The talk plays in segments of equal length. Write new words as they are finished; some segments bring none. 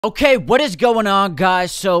Okay, what is going on,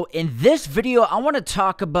 guys? So in this video, I want to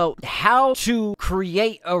talk about how to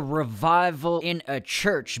create a revival in a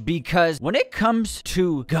church, because when it comes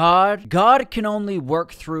to God can only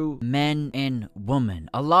work through men and women.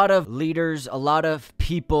 A lot of leaders, a lot of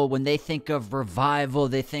people, when they think of revival,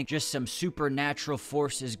 they think just some supernatural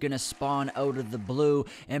force is gonna spawn out of the blue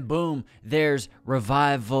and boom, there's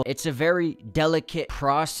revival. It's a very delicate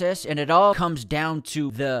process, and it all comes down to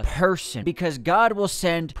the person, because God will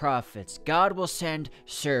send prophets, God will send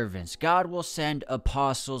servants, God will send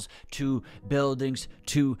apostles to buildings,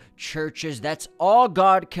 to churches. That's all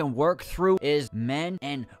God can work through, is men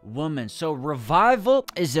and women. So revival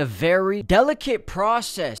is a very delicate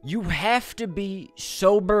process. You have to be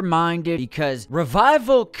sober-minded, because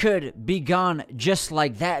revival could be gone just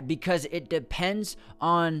like that, because it depends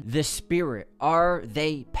on the spirit. Are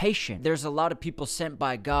they patient? There's a lot of people sent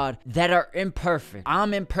by God that are imperfect.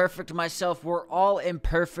 I'm imperfect myself. We're all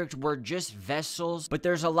imperfect. We're just vessels. But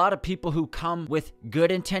there's a lot of people who come with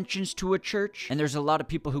good intentions to a church, and there's a lot of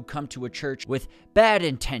people who come to a church with bad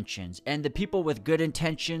intentions. And the people with good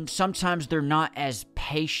intentions, sometimes they're not as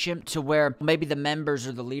patient, to where maybe the members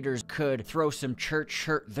or the leaders could throw some church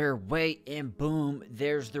hurt their way, and boom,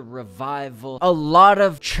 there's the revival. A lot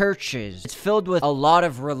of churches, it's filled with a lot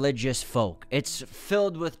of religious folk. It's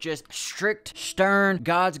filled with just strict, stern,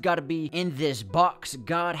 God's got to be in this box,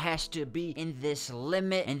 God has to be in this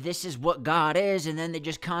limit, and this is what God is. And then they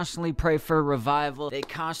just constantly pray for revival. They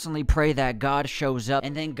constantly pray that God shows up,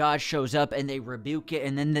 and then God shows up and they rebuke it,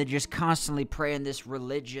 and then they just constantly pray in this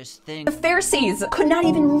religious thing. The Pharisees could not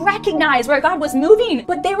even recognize where God was moving,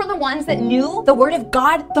 but they were the ones that knew the word of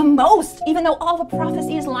God the most. Even though all the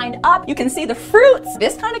prophecies lined up, you can see the fruits,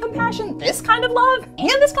 this kind of compassion, this kind of love, and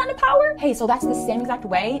this kind of power. Hey, so that's the same exact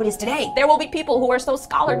way it is today. There will be people who are so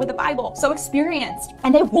scholared with the Bible, so experienced,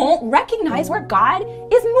 and they won't recognize where God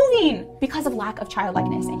is moving because of lack of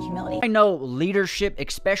childlikeness and humility. I know leadership,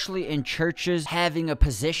 especially in churches, having a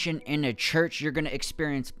position in a church, you're going to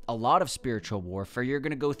experience a lot of spiritual warfare. You're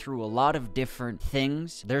going to go through a lot of different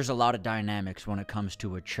things. There's a lot of dynamics when it comes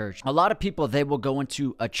to a church. A lot of people, they will go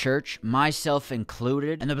into a church, myself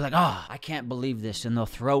included, and they'll be like, oh, I can't believe this, and they'll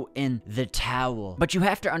throw in the towel. But you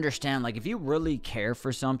have to understand, like, if you really care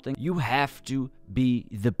for something, you have to be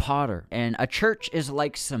the potter. And a church is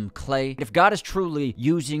like some clay. If God is truly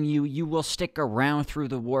using you, you will stick around through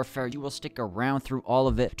the warfare. You will stick around through all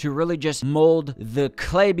of it to really just mold the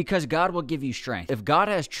clay, because God will give you strength. If God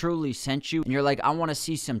has truly sent you and you're like, I want to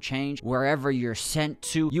see some change wherever you're sent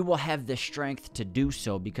to, you will have the strength to do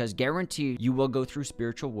so, because guaranteed you will go through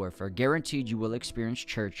spiritual warfare. Guaranteed you will experience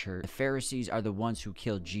church hurt. The Pharisees are the ones who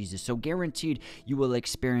killed Jesus. So guaranteed you will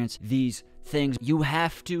experience these things. You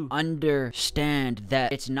have to understand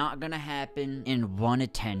that it's not gonna happen in one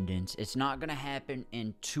attendance. It's not gonna happen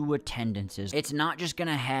in two attendances. It's not just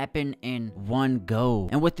gonna happen in one go.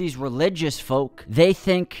 And with these religious folk, they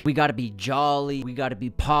think we gotta be jolly, we gotta be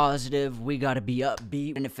positive, we gotta be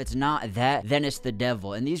upbeat, and if it's not that, then it's the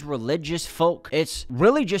devil. And these religious folk, it's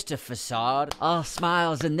really just a facade. All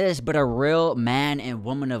smiles and this, but a real man and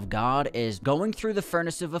woman of God is going through the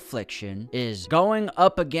furnace of affliction, is going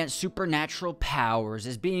up against supernatural powers,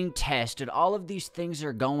 is being tested. All of these things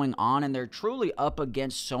are going on, and they're truly up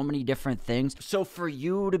against so many different things. So for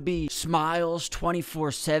you to be smiles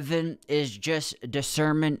 24/7 is just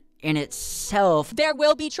discernment in itself. There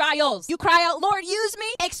will be trials. You cry out, Lord, use me.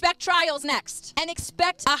 Expect trials next. And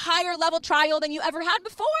expect a higher level trial than you ever had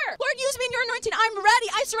before. Lord, use me in your anointing. I'm ready.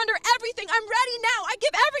 I surrender everything. I'm ready now. I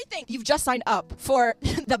give everything. You've just signed up for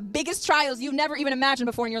the biggest trials you've never even imagined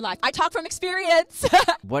before in your life. I talk from experience.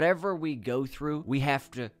 Whatever we go through, we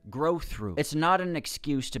have to grow through. It's not an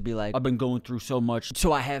excuse to be like, I've been going through so much,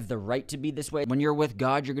 so I have the right to be this way. When you're with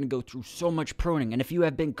God, you're going to go through so much pruning. And if you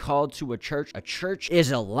have been called to a church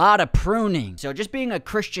is a lot of pruning. So just being a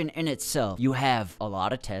Christian in itself, you have a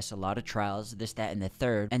lot of tests, a lot of trials, this, that, and the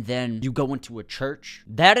third, and then you go into a church.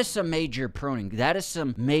 That is some major pruning. That is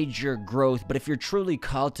some major growth. But if you're truly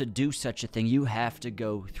called to do such a thing, you have to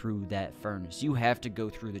go through that furnace. You have to go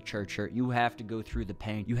through the church hurt. You have to go through the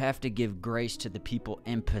pain. You have to give grace to the people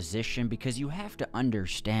in position, because you have to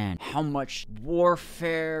understand how much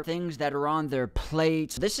warfare, things that are on their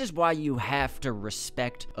plates. This is why you have to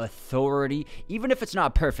respect authority, even if it's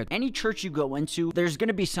not perfect. perfect. Any church you go into, there's going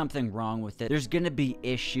to be something wrong with it. There's going to be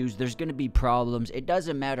issues. There's going to be problems. It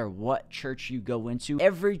doesn't matter what church you go into.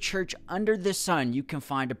 Every church under the sun, you can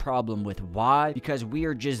find a problem with. Why? Because we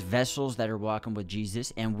are just vessels that are walking with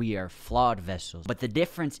Jesus, and we are flawed vessels. But the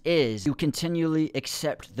difference is you continually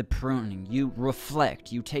accept the pruning. You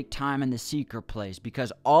reflect. You take time in the secret place,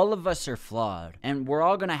 because all of us are flawed, and we're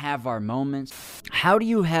all going to have our moments. How do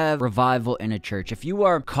you have revival in a church? If you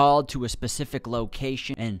are called to a specific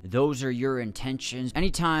location and those are your intentions,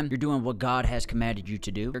 anytime you're doing what God has commanded you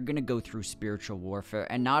to do, you're going to go through spiritual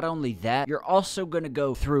warfare. And not only that, you're also going to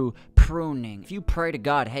go through pruning. If you pray to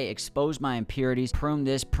God, hey, expose my impurities, prune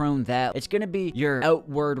this, prune that, it's going to be your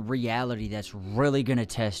outward reality that's really going to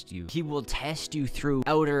test you. He will test you through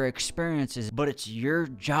outer experiences, but it's your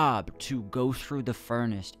job to go through the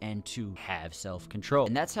furnace and to have self-control.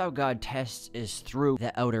 And that's how God tests, is through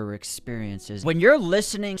the outer experiences. When you're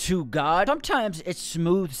listening to God, sometimes it's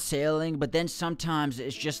smooth sailing, but then sometimes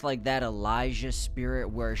it's just like that Elijah spirit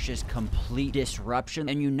where it's just complete disruption,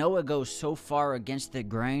 and you know it goes so far against the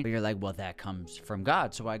grain, but you're like, well, that comes from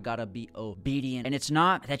God, so I gotta be obedient. And it's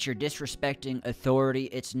not that you're disrespecting authority.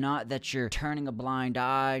 It's not that you're turning a blind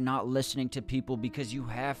eye, not listening to people, because you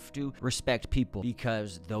have to respect people,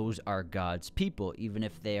 because those are God's people. Even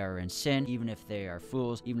if they are in sin, even if they are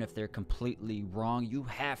fools, even if they're completely wrong, you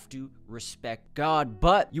have to respect God.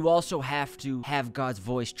 But you also have to have God's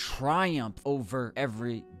voice triumph over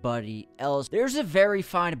everybody else. There's a very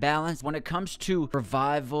fine balance when it comes to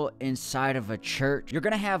revival inside of a church. You're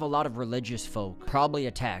gonna have a lot of religious folk probably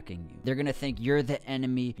attacking you. They're gonna think you're the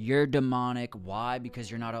enemy, you're demonic. Why? Because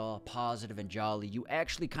you're not all positive and jolly. You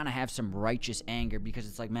actually kind of have some righteous anger, because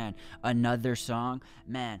it's like, man, another song,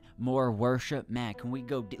 man, more worship, man, can we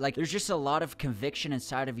go like, there's just a lot of conviction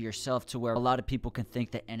inside of yourself to where a lot of people can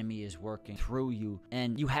think the enemy is working through you,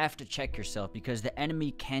 and you have to check yourself, because the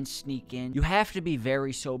enemy can sneak in. You have to be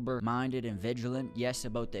very sober-minded and vigilant, yes,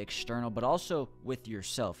 about the external, but also with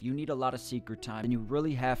yourself. You need a lot of secret time, and you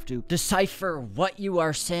really have to decipher what you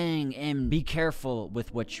are saying and be careful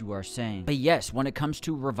with what you are saying. But yes, when it comes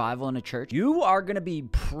to revival in a church, you are going to be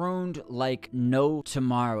pruned like no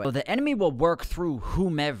tomorrow. So the enemy will work through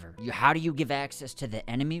whomever. How do you give access to the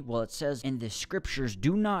enemy? Well, it says in the scriptures,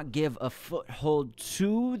 do not give a foothold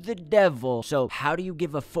to the devil. So how do you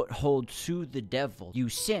give a foothold to the devil? You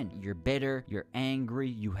sin. You're bitter. You're angry.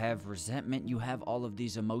 You have resentment. You have all of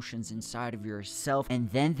these emotions inside of yourself. And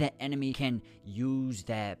then the enemy can use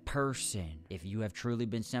that person. If you have truly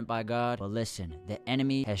been sent by God, well, listen, the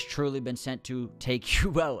enemy has truly been sent to take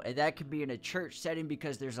you out. And that could be in a church setting,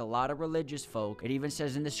 because there's a lot of religious folk. It even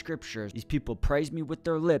says in the scriptures, these people praise me with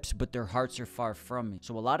their lips, but their hearts are far from me.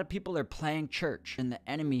 So a lot of people are playing church, and the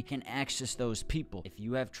enemy can access those people. If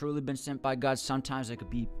you have truly been sent by God, sometimes it could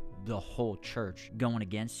be the whole church going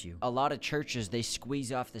against you. A lot of churches, they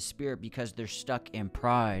squeeze off the spirit because they're stuck in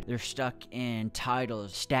pride. They're stuck in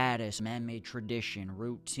titles, status, man-made tradition,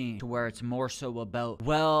 routine, to where it's more so about,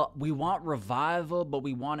 well, we want revival, but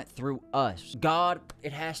we want it through us. God,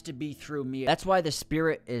 it has to be through me. That's why the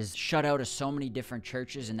spirit is shut out of so many different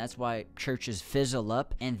churches, and that's why churches fizzle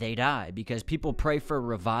up and they die, because people pray for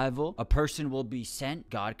revival. A person will be sent.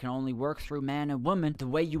 God can only work through man and woman. The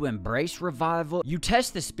way you embrace revival, you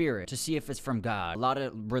test the spirit to see if it's from God. A lot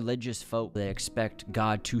of religious folk, they expect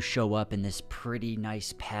God to show up in this pretty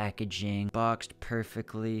nice packaging, boxed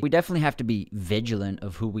perfectly. We definitely have to be vigilant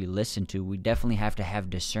of who we listen to. We definitely have to have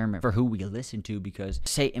discernment for who we listen to, because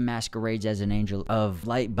Satan masquerades as an angel of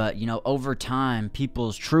light, but you know, over time,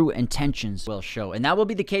 people's true intentions will show. And that will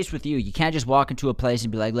be the case with you. You can't just walk into a place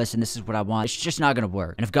and be like, listen, this is what I want. It's just not going to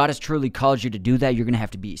work. And if God has truly called you to do that, you're going to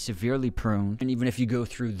have to be severely pruned. And even if you go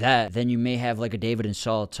through that, then you may have like a David and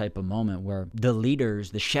Saul type of moment where the leaders,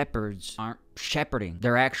 the shepherds, aren't shepherding.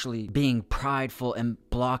 They're actually being prideful and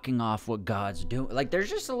blocking off what God's doing. Like, there's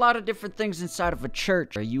just a lot of different things inside of a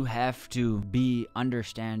church where you have to be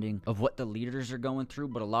understanding of what the leaders are going through,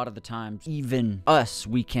 but a lot of the times, even us,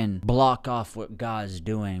 we can block off what God's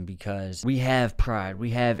doing because we have pride, we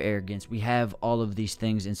have arrogance, we have all of these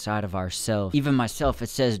things inside of ourselves. Even myself, it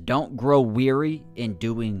says, don't grow weary in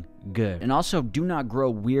doing good. And also, do not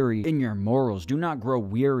grow weary in your morals. Do not grow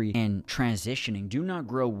weary in transitioning. Do not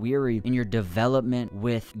grow weary in your development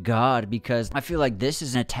with God, because I feel like this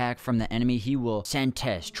is an attack from the enemy. He will send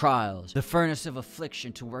tests, trials, the furnace of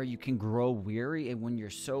affliction to where you can grow weary. And when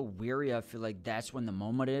you're so weary, I feel like that's when the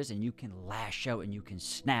moment is, and you can lash out and you can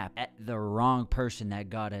snap at the wrong person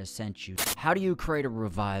that God has sent you. How do you create a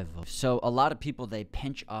revival? So a lot of people, they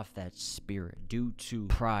pinch off that spirit due to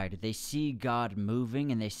pride. They see God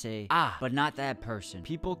moving and they say, say, ah, but not that person.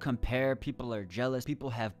 People compare, people are jealous, people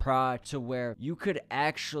have pride to where you could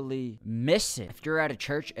actually miss it. If you're at a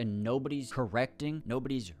church and nobody's correcting,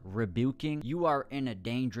 nobody's rebuking, you are in a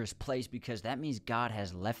dangerous place, because that means God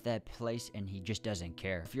has left that place and he just doesn't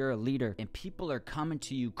care. If you're a leader and people are coming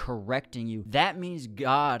to you, correcting you, that means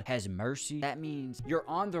God has mercy. That means you're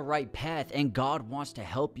on the right path and God wants to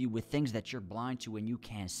help you with things that you're blind to and you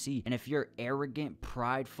can't see. And if you're arrogant,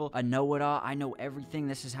 prideful, a know-it-all, I know everything,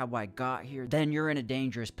 this is how I got here, then you're in a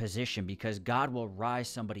dangerous position, because God will rise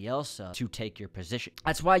somebody else up to take your position.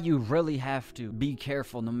 That's why you really have to be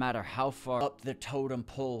careful no matter how far up the totem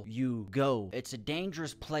pole you go. It's a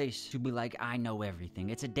dangerous place to be like, I know everything.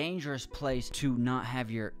 It's a dangerous place to not have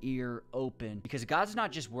your ear open, because God's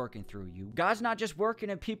not just working through you. God's not just working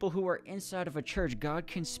in people who are inside of a church. God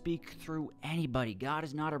can speak through anybody. God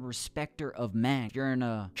is not a respecter of man. If you're in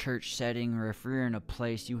a church setting or if you're in a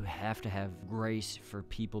place, you have to have grace for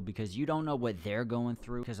people, because you don't know what they're going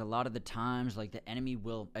through. Because a lot of the times, like, the enemy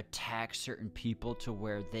will attack certain people to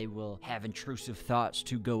where they will have intrusive thoughts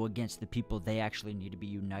to go against the people they actually need to be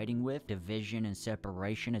uniting with. Division and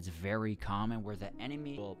separation, it's very common where the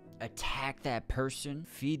enemy will attack that person,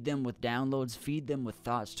 feed them with downloads, feed them with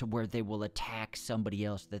thoughts to where they will attack somebody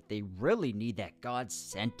else that they really need, that God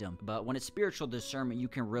sent them. But when it's spiritual discernment, you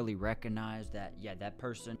can really recognize that, yeah, that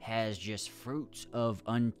person has just fruits of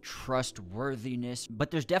untrustworthiness.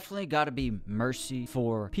 But there's definitely got to be mercy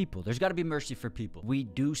for people. There's got to be mercy for people. We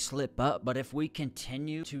do slip up, but if we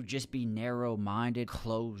continue to just be narrow-minded,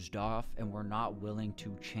 closed off, and we're not willing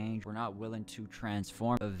to change, we're not willing to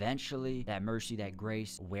transform, eventually that mercy, that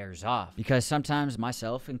grace wears off. Because sometimes,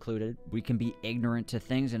 myself included, we can be ignorant to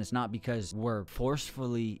things, and it's not because we're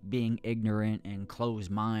forcefully being ignorant and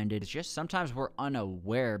closed-minded. It's just sometimes we're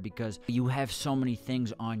unaware because you have so many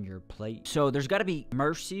things on your plate. So there's got to be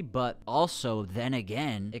mercy, but also, then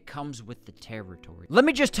again, it comes with the territory. Let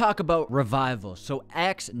me just talk about revival. So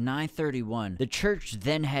Acts 9:31, the church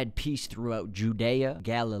then had peace throughout Judea,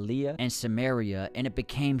 Galilee, and Samaria, and it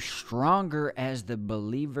became stronger as the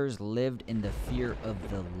believers lived in the fear of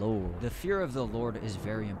the Lord. The fear of the Lord is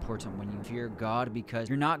very important when you fear God, because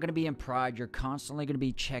you're not going to be in pride. You're constantly going to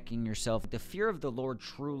be checking yourself. The fear of the Lord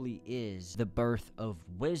truly is the birth of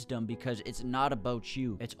wisdom, because it's not about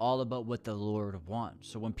you. It's all about what the Lord wants.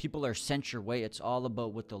 So when people are sent your way, it's all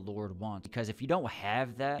about what the Lord wants. Because if you don't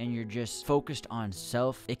have that and you're just focused on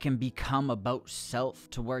self, it can become about self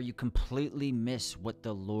to where you completely miss what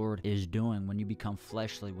the Lord is doing. When you become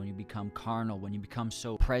fleshly, when you become carnal, when you become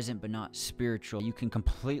so present but not spiritual, you can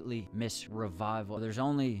completely miss revival. There's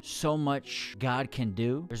only so much God can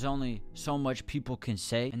do. There's only so much people can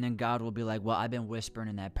say, and then God will be like, well, I've been whispering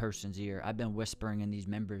in that person's ear. I've been whispering in these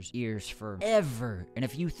members' ears forever. And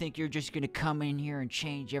if you think you're just going to come in here and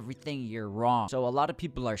change everything, you're wrong. So a lot of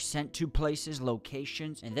people are sent to places,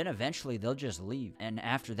 locations, and then eventually they'll just leave. And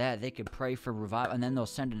after that, they could pray for revival, and then they'll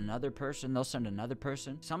send another person. They'll send another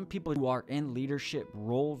person. Some people who are in leadership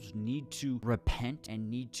roles need to repent and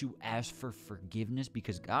need to ask for forgiveness,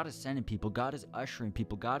 because God is sending people. God is ushering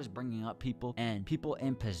people. God is bringing up people, and people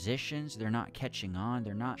in positions, they're not catching on.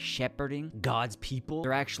 They're not shepherding God's people.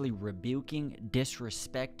 They're actually rebuking,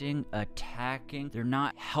 disrespecting, attacking. They're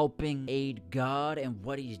not helping aid God and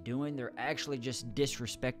what he's doing. They're actually just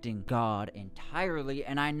disrespecting God entirely.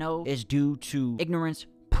 And I know it's due to ignorance,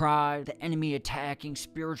 pride, the enemy attacking,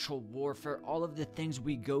 spiritual warfare, all of the things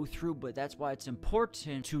we go through. But that's why it's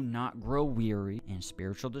important to not grow weary in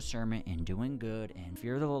spiritual discernment and doing good and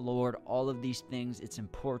fear of the Lord. All of these things, it's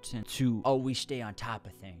important to always stay on top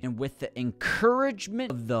of things. And with the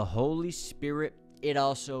encouragement of the Holy Spirit, it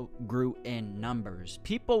also grew in numbers.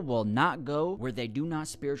 People will not go where they do not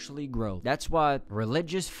spiritually grow. That's why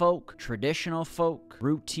religious folk, traditional folk,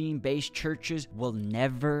 routine-based churches will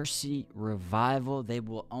never see revival. They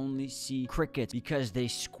will only see crickets, because they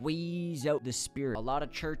squeeze out the spirit. A lot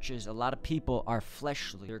of churches, a lot of people are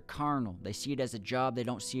fleshly. They're carnal. They see it as a job. They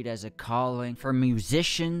don't see it as a calling. For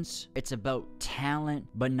musicians, it's about talent,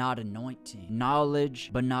 but not anointing.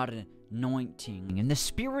 Knowledge, but not anointing. And the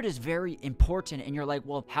spirit is very important. And you're like,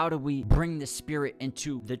 well, how do we bring the spirit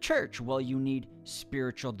into the church? Well, you need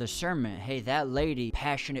spiritual discernment. Hey, that lady,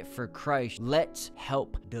 passionate for Christ, let's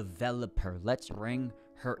help develop her. Let's bring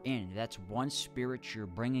her in. That's one spirit you're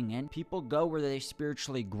bringing in. People go where they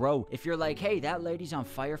spiritually grow. If you're like, hey, that lady's on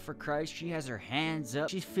fire for Christ, she has her hands up,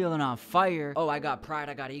 she's feeling on fire. Oh, I got pride,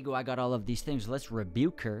 I got ego, I got all of these things. Let's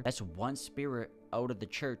rebuke her. That's one spirit out of the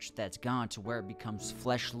church that's gone to where it becomes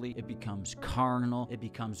fleshly, it becomes carnal, it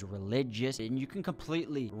becomes religious, and you can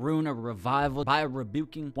completely ruin a revival by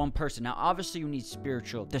rebuking one person. Now, obviously, you need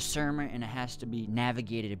spiritual discernment, and it has to be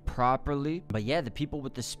navigated properly. But yeah, the people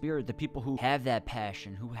with the Spirit, the people who have that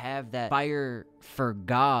passion, who have that fire for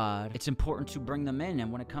God, it's important to bring them in.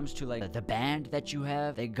 And when it comes to like the band that you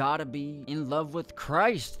have, they gotta be in love with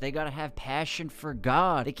Christ. They gotta have passion for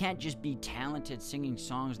God. They can't just be talented singing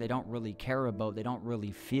songs they don't really care about, they don't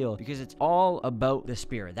really feel, because it's all about the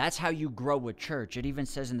Spirit. That's how you grow a church. It even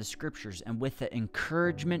says in the scriptures, and with the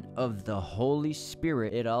encouragement of the Holy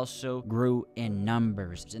Spirit, it also grew in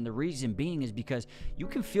numbers. And the reason being is because you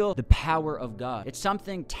can feel the power of God. It's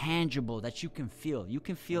something tangible that you can feel. You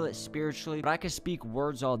can feel it spiritually, but I can speak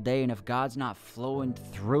words all day, and if God's not flowing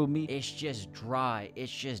through me, it's just dry.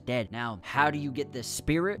 It's just dead. Now, how do you get the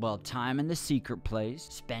Spirit? Well, time in the secret place,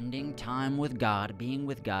 spending time with God,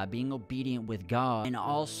 being obedient with God, and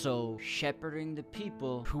also shepherding the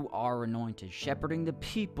people who are anointed, shepherding the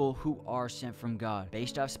people who are sent from God,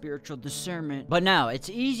 based off spiritual discernment. But now, it's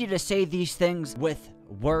easy to say these things with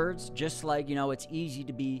words, just like, you know, it's easy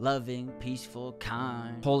to be loving, peaceful,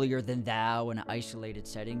 kind, holier than thou in an isolated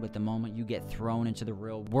setting, but the moment you get thrown into the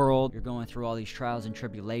real world, you're going through all these trials and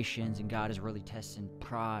tribulations, and God is really testing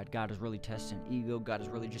pride, God is really testing ego, God is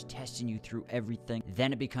really just testing you through everything.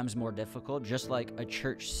 Then it becomes more difficult, just like a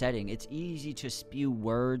church setting. It's easy to spew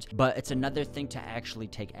words, but it's another thing to actually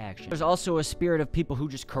take action. There's also a spirit of people who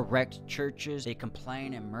just correct churches. They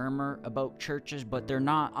complain and murmur about churches, but they're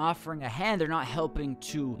not offering a hand, they're not helping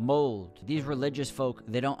to mold. These religious folk,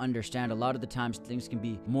 they don't understand. A lot of the times things can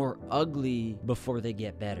be more ugly before they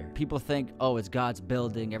get better. People think, oh, it's God's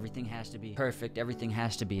building, everything has to be perfect, everything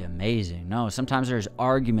has to be amazing. No, sometimes there's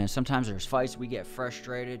arguments, sometimes there's fights, we get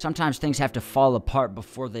frustrated. Sometimes things have to fall apart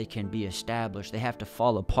before they can be established. They have to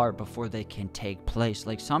fall apart before they can take place.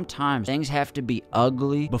 Like, sometimes things have to be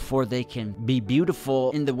ugly before they can be beautiful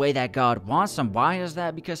in the way that God wants them. Why is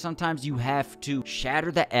that? Because sometimes you have to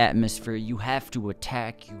shatter the atmosphere, you have to attack,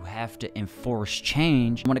 you have to enforce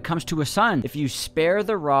change. When it comes to a son, if you spare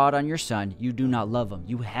the rod on your son, you do not love him.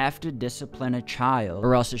 You have to discipline a child,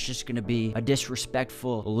 or else it's just going to be a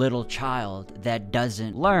disrespectful little child that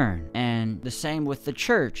doesn't learn. And the same with the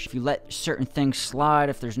church. If you let certain things slide,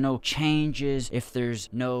 if there's no changes, if there's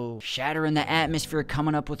no shattering the atmosphere,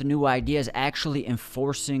 coming up with new ideas, actually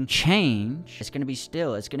enforcing change, it's going to be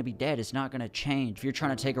still, it's going to be dead, it's not going to change. If you're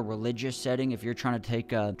trying to take a religious setting, if you're trying to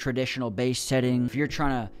take a traditional based setting, if you're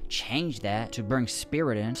trying to change that to bring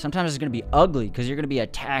Spirit in, sometimes it's going to be ugly, because you're going to be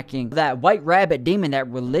attacking that white rabbit demon. That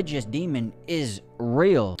religious demon is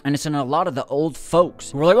real, and it's in a lot of the old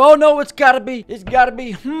folks who are like, oh no, it's gotta be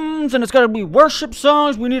hymns, and it's gotta be worship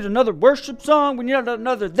songs, we need another worship song, we need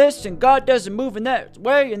another this, and God doesn't move in that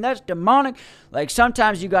way, and that's demonic. Like,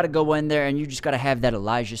 sometimes you gotta go in there and you just gotta have that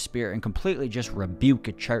Elijah spirit and completely just rebuke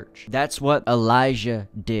a church. That's what Elijah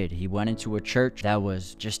did. He went into a church that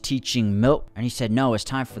was just teaching milk, and he said, no, it's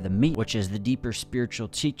time for the meat, which is the deeper spiritual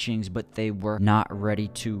teachings, but they were not ready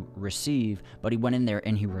to receive. But he went in there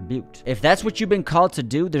and he rebuked. If that's what you've been called to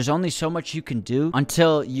do, there's only so much you can do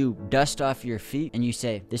until you dust off your feet and you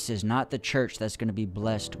say, this is not the church that's going to be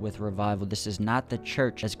blessed with revival. This is not the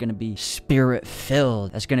church that's going to be Spirit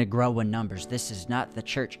filled, that's going to grow in numbers. This is not the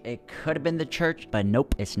church. It could have been the church, but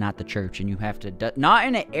nope, it's not the church. And you have to, not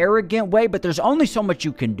in an arrogant way, but there's only so much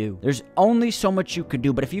you can do. There's only so much you can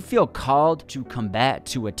do. But if you feel called to combat,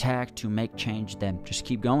 to attack, to make change, then just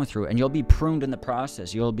keep going through it, and you'll be pruned in the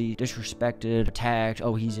process. You'll be disrespected, attacked.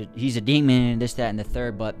 Oh, he's a demon, this, that, and the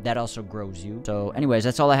third, but that also grows you. So anyways,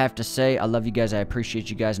 that's all I have to say. I love you guys. I appreciate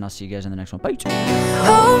you guys, and I'll see you guys in the next one. Bye.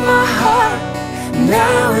 Hold my heart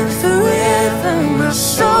now and forever. My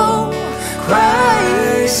soul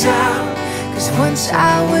cries out, 'cause once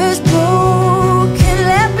I was